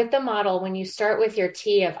with the model, when you start with your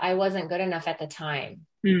T of I wasn't good enough at the time,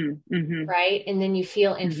 mm-hmm. right? And then you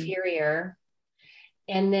feel inferior.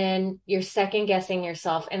 And then you're second guessing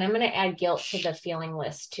yourself. And I'm going to add guilt to the feeling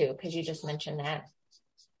list too, because you just mentioned that.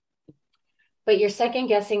 But you're second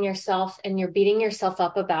guessing yourself and you're beating yourself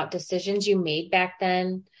up about decisions you made back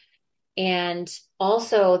then. And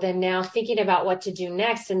also then now thinking about what to do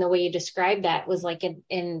next. And the way you described that was like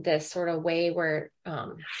in this sort of way where,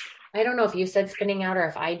 I don't know if you said spinning out or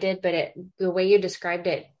if I did, but the way you described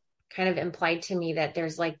it kind of implied to me that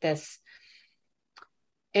there's like this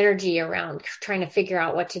energy around trying to figure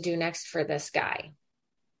out what to do next for this guy.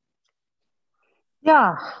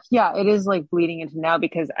 Yeah, it is like bleeding into now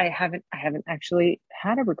because I haven't actually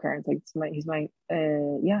had a recurrence. Like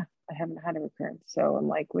I haven't had a recurrence. So I'm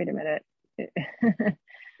like, wait a minute.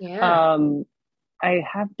 Yeah. I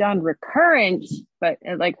have done recurrent, but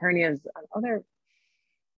like hernias on other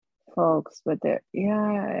folks, but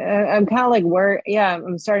I'm kind of like worried. Yeah,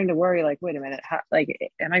 I'm starting to worry. Like, wait a minute,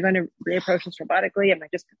 am I going to reapproach this robotically? Am I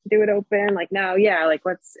just going to do it open? Like, no, yeah, like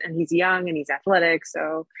and he's young and he's athletic,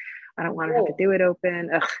 so I don't want to have to do it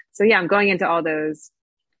open. Ugh. So yeah, I'm going into all those.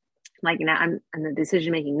 Like now, and the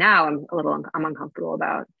decision making now, I'm uncomfortable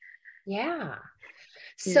about. Yeah.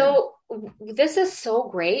 So this is so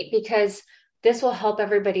great because this will help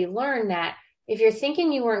everybody learn that if you're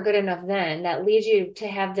thinking you weren't good enough then, that leads you to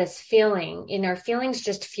have this feeling, and our feelings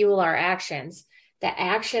just fuel our actions. The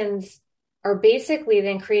actions are basically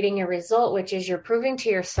then creating a result, which is you're proving to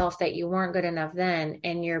yourself that you weren't good enough then,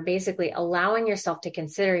 and you're basically allowing yourself to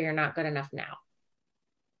consider you're not good enough now.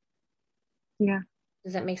 Yeah.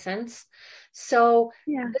 Does that make sense? So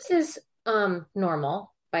yeah. This is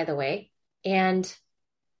normal, by the way. And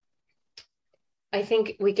I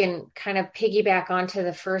think we can kind of piggyback onto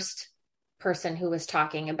the first person who was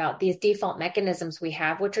talking about these default mechanisms we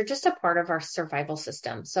have, which are just a part of our survival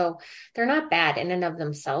system. So they're not bad in and of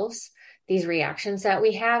themselves, these reactions that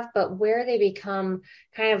we have, but where they become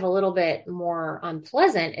kind of a little bit more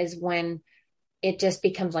unpleasant is when it just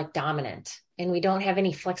becomes like dominant and we don't have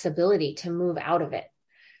any flexibility to move out of it.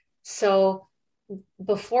 So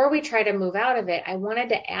before we try to move out of it, I wanted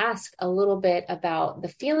to ask a little bit about the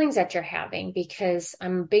feelings that you're having, because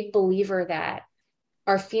I'm a big believer that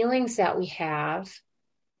our feelings that we have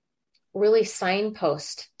really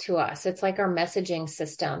signpost to us. It's like our messaging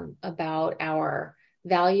system about our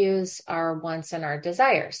values, our wants, and our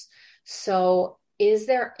desires. So is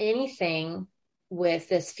there anything with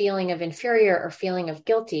this feeling of inferior or feeling of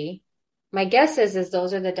guilty? My guess is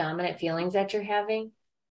those are the dominant feelings that you're having.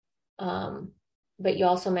 But you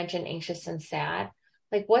also mentioned anxious and sad.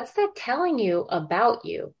 Like, what's that telling you about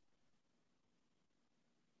you?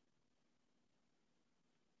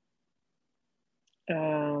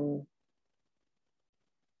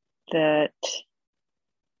 That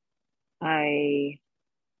I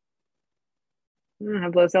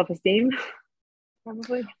have low self-esteem,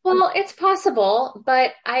 probably. Well, it's possible,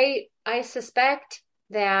 but I suspect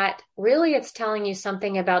that really it's telling you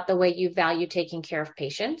something about the way you value taking care of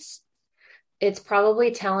patients. It's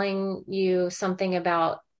probably telling you something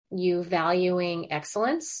about you valuing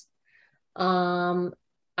excellence. I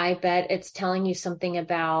bet it's telling you something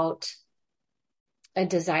about a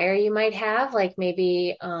desire you might have, like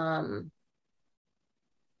maybe, I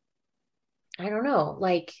don't know,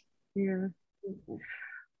 like, Yeah.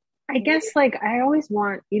 I guess like I always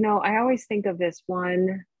want, I always think of this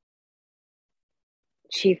one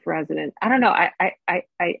chief resident. I don't know.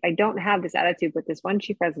 I don't have this attitude, but this one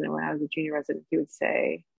chief resident when I was a junior resident, he would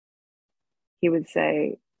say,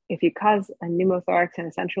 if you cause a pneumothorax in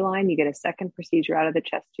a central line, you get a second procedure out of the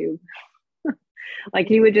chest tube. Like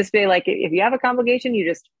he would just be like, if you have a complication, you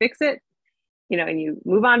just fix it, and you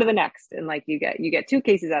move on to the next. And like you get two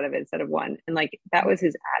cases out of it instead of one. And like that was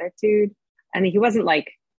his attitude. I mean, he wasn't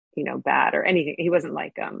like, bad or anything. He wasn't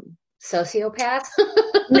like sociopath.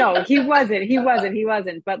 No, he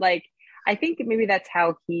wasn't. But like I think maybe that's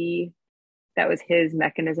how that was his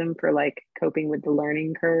mechanism for like coping with the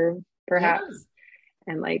learning curve, perhaps.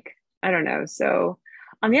 Yeah. And like, I don't know. So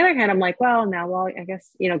on the other hand, I'm like, well, I guess,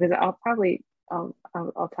 because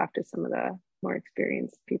I'll talk to some of the more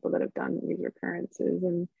experienced people that have done these recurrences.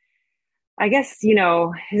 And I guess,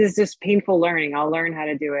 this is just painful learning. I'll learn how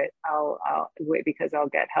to do it. I'll wait because I'll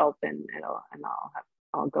get help and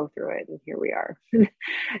I'll go through it. And here we are.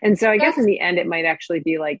 And so I guess in the end, it might actually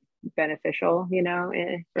be like beneficial,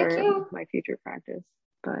 for my future practice.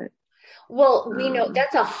 But well, we know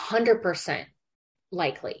that's 100%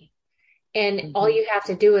 likely. And all you have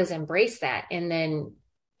to do is embrace that. And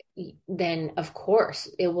then of course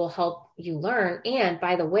it will help you learn. And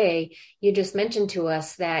by the way, you just mentioned to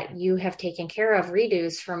us that you have taken care of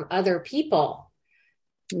redos from other people.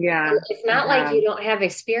 Yeah. So it's not like you don't have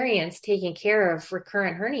experience taking care of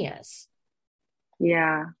recurrent hernias.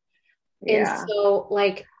 Yeah. And so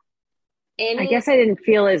like I guess I didn't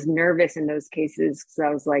feel as nervous in those cases because I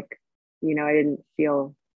was like, I didn't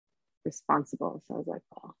feel responsible. So I was like,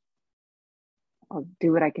 well, I'll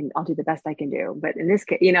do what I can. I'll do the best I can do. But in this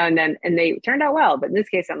case, and they turned out well. But in this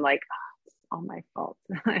case, I'm like, it's all my fault.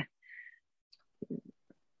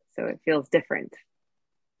 So it feels different.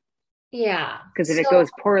 Yeah. Because if it goes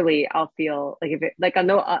poorly, I'll feel like if it like on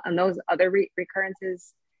those other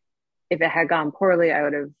recurrences, if it had gone poorly, I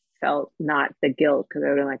would have felt not the guilt because I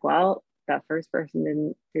would have been like, well, that first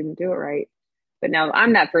person didn't do it right. But now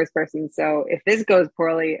I'm that first person. So if this goes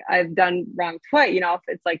poorly, I've done wrong twice.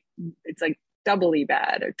 It's like doubly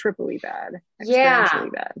bad or triply bad,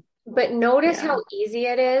 exponentially bad. But notice how easy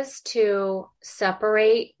it is to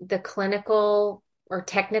separate the clinical or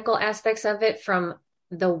technical aspects of it from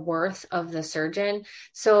the worth of the surgeon.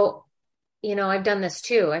 So, I've done this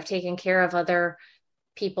too. I've taken care of other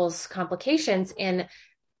people's complications, and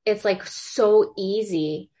it's like so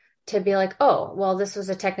easy to be like, oh, well, this was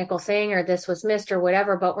a technical thing or this was missed or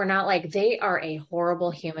whatever, but we're not like, they are a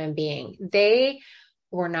horrible human being. They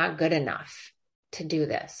were not good enough to do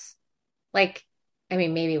this. Like, I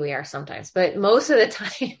mean, maybe we are sometimes, but most of the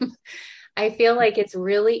time, I feel like it's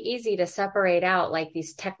really easy to separate out like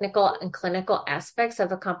these technical and clinical aspects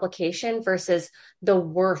of a complication versus the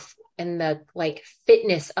worth and the like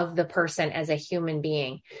fitness of the person as a human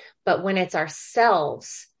being. But when it's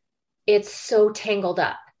ourselves, it's so tangled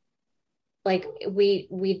up. Like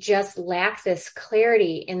we just lack this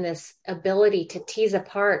clarity in this ability to tease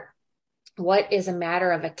apart what is a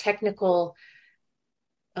matter of a technical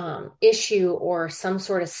issue or some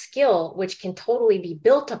sort of skill, which can totally be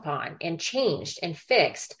built upon and changed and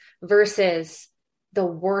fixed versus the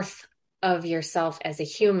worth of yourself as a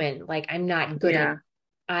human. Like, I'm not good enough.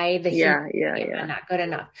 The human, I'm not good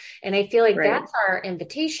enough. And I feel like that's our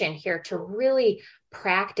invitation here to really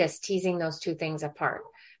practice teasing those two things apart,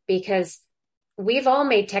 because we've all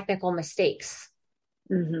made technical mistakes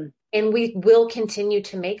and we will continue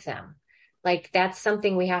to make them. Like, that's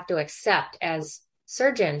something we have to accept as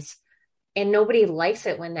surgeons, and nobody likes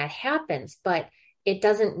it when that happens, but it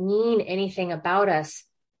doesn't mean anything about us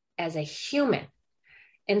as a human.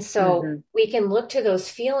 And so we can look to those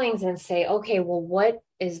feelings and say, okay, well, what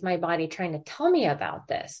is my body trying to tell me about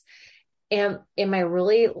this? Am I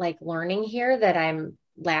really like learning here that I'm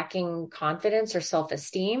lacking confidence or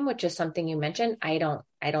self-esteem, which is something you mentioned? I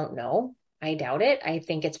don't know. I doubt it. I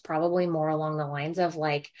think it's probably more along the lines of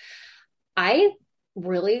like, I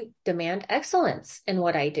really demand excellence in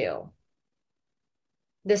what I do.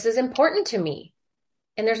 This is important to me.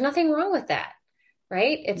 And there's nothing wrong with that,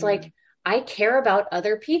 right? It's like, I care about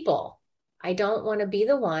other people. I don't want to be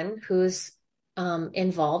the one who's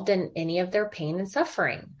involved in any of their pain and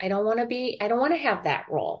suffering. I don't want to have that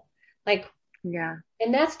role. Like,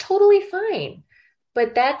 and that's totally fine.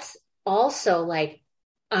 But that's also like,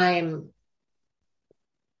 I'm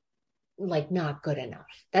like not good enough.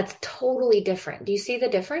 That's totally different. Do you see the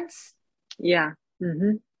difference? Yeah.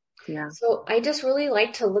 So I just really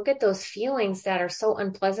like to look at those feelings that are so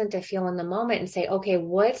unpleasant to feel in the moment and say, okay,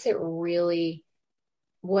 what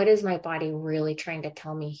is my body really trying to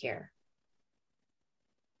tell me here?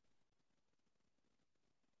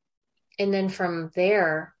 And then from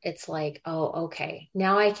there, it's like, oh, okay,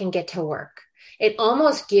 now I can get to work. It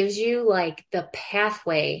almost gives you like the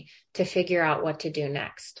pathway to figure out what to do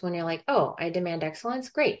next. When you're like, oh, I demand excellence.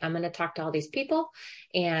 Great. I'm going to talk to all these people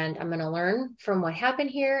and I'm going to learn from what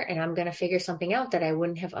happened here. And I'm going to figure something out that I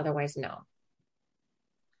wouldn't have otherwise known.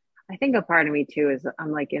 I think a part of me too is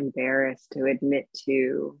I'm like embarrassed to admit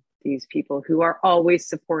to these people who are always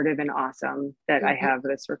supportive and awesome that I have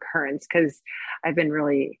this recurrence, because I've been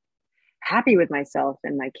really happy with myself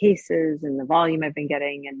and my cases and the volume I've been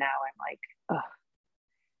getting. And now I'm like, oh,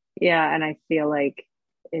 yeah. And I feel like,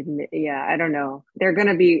 I don't know. They're going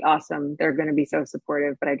to be awesome. They're going to be so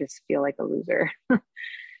supportive, but I just feel like a loser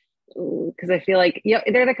because I feel like,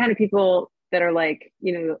 they're the kind of people that are like,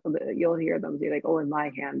 you'll hear them be like, oh, in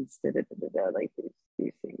my hands, like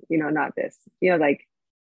these things, not this, like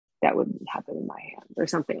that wouldn't happen in my hands or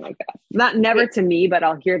something like that. Never to me, but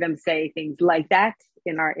I'll hear them say things like that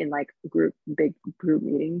in like big group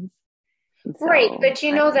meetings. So, right. But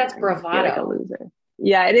that's bravado. I feel like a loser.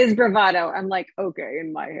 Yeah, it is bravado. I'm like, okay,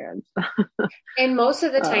 in my hands. And most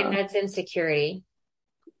of the time that's insecurity.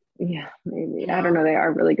 Yeah, maybe. I don't know. They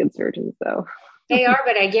are really good surgeons though. They are,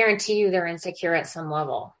 but I guarantee you they're insecure at some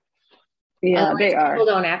level. Yeah, otherwise, they are. People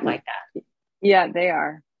don't act like that. Yeah, they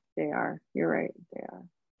are. They are. You're right. They are.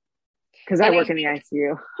 Because I work in the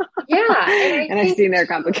ICU. Yeah. And I've seen their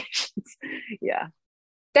complications. Yeah.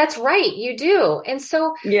 That's right. You do. And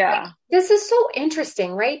so this is so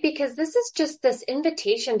interesting, right? Because this is just this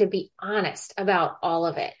invitation to be honest about all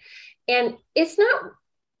of it. And it's not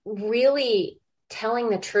really telling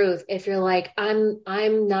the truth if you're like, I'm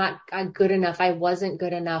not good enough. I wasn't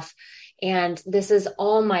good enough. And this is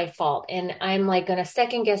all my fault. And I'm like going to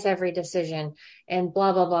second guess every decision and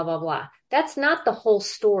blah, blah, blah, blah, blah. That's not the whole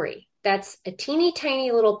story. That's a teeny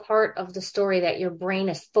tiny little part of the story that your brain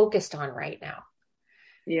is focused on right now.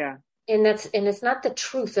 Yeah. And it's not the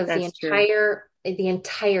truth of the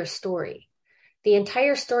entire story. The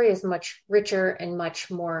entire story is much richer and much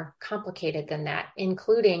more complicated than that,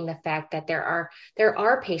 including the fact that there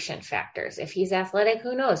are patient factors. If he's athletic,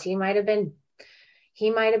 who knows? He might have been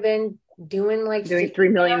doing 3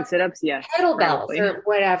 million sit-ups. Yeah. Kettlebells or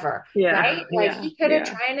whatever. Yeah. Right? Like he could have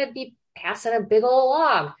trying to be passing a big old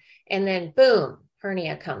log and then boom,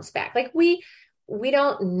 hernia comes back. Like we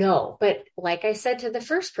don't know. But like I said to the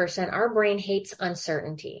first person, our brain hates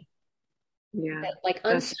uncertainty. Yeah. Like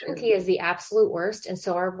uncertainty is the absolute worst. And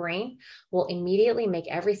so our brain will immediately make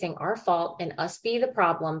everything our fault and us be the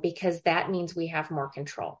problem, because that means we have more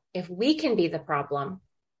control. If we can be the problem,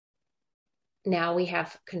 now we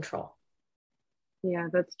have control. Yeah,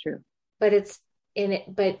 that's true. but it's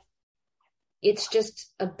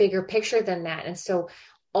just a bigger picture than that. And so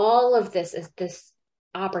all of this is this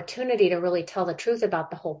opportunity to really tell the truth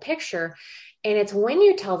about the whole picture. And it's when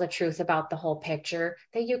you tell the truth about the whole picture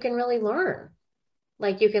that you can really learn.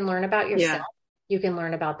 Like you can learn about Yeah. yourself, you can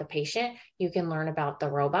learn about the patient, you can learn about the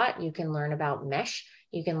robot, you can learn about mesh,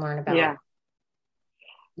 you can learn about, Yeah.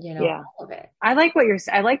 Yeah. all of it. I like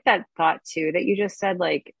that thought too, that you just said,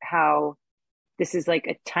 like how this is like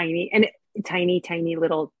a tiny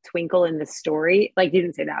little twinkle in the story. Like you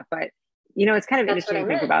didn't say that, but it's kind of That's what interesting I to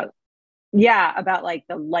think meant. about. Yeah, about like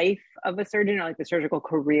the life of a surgeon or like the surgical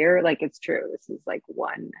career. Like it's true. This is like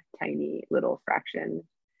one tiny little fraction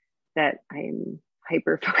that I'm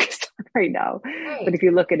hyper focused on right now. But Right. if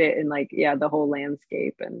you look at it in like, yeah, the whole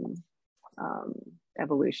landscape and um,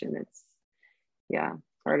 evolution, it's, yeah,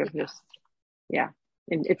 part of Yeah, just, yeah.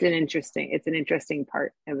 And it's an interesting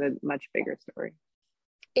part of a much bigger story.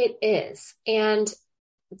 it is. And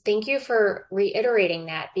thank you for reiterating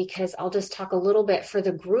that because I'll just talk a little bit for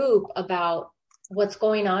the group about what's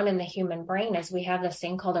going on in the human brain as we have this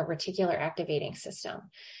thing called a reticular activating system.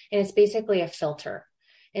 And it's basically a filter.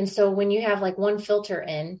 And so when you have like one filter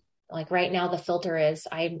in, like right now the filter is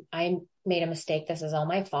I made a mistake. This is all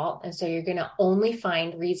my fault. And so you're going to only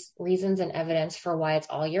find reasons and evidence for why it's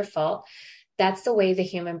all your fault. That's the way the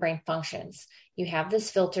human brain functions. You have this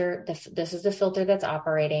filter, this is the filter that's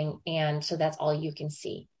operating. And so that's all you can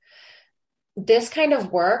see. This kind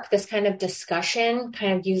of work, this kind of discussion,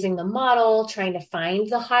 kind of using the model, trying to find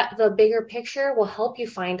the bigger picture will help you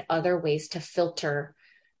find other ways to filter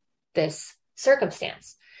this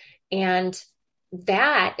circumstance. And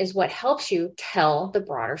that is what helps you tell the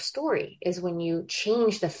broader story is when you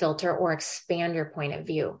change the filter or expand your point of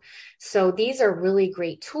view. So these are really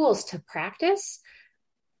great tools to practice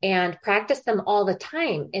and practice them all the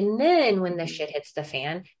time. And then when the shit hits the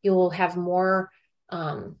fan, you will have more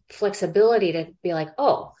flexibility to be like,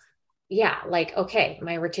 oh, yeah, like, okay,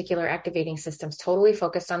 my reticular activating system's totally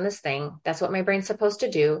focused on this thing. That's what my brain's supposed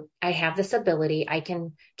to do. I have this ability. I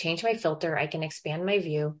can change my filter. I can expand my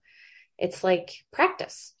view. It's like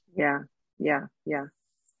practice. Yeah. Yeah. Yeah.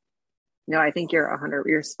 No, I think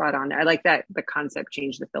you're spot on. I like that the concept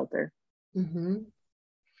change the filter. Mm-hmm.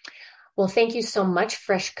 Well, thank you so much,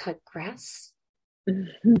 Fresh Cut Grass.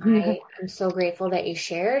 I am so grateful that you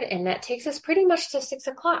shared, and that takes us pretty much to 6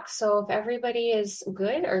 o'clock. So if everybody is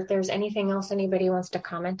good, or if there's anything else anybody wants to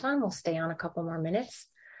comment on, we'll stay on a couple more minutes.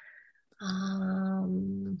 Let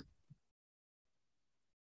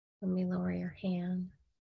me lower your hand.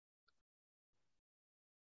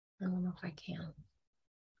 I don't know if I can.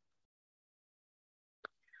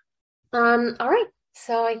 All right.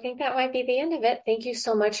 So I think that might be the end of it. Thank you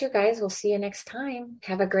so much, you guys. We'll see you next time.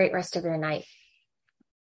 Have a great rest of your night.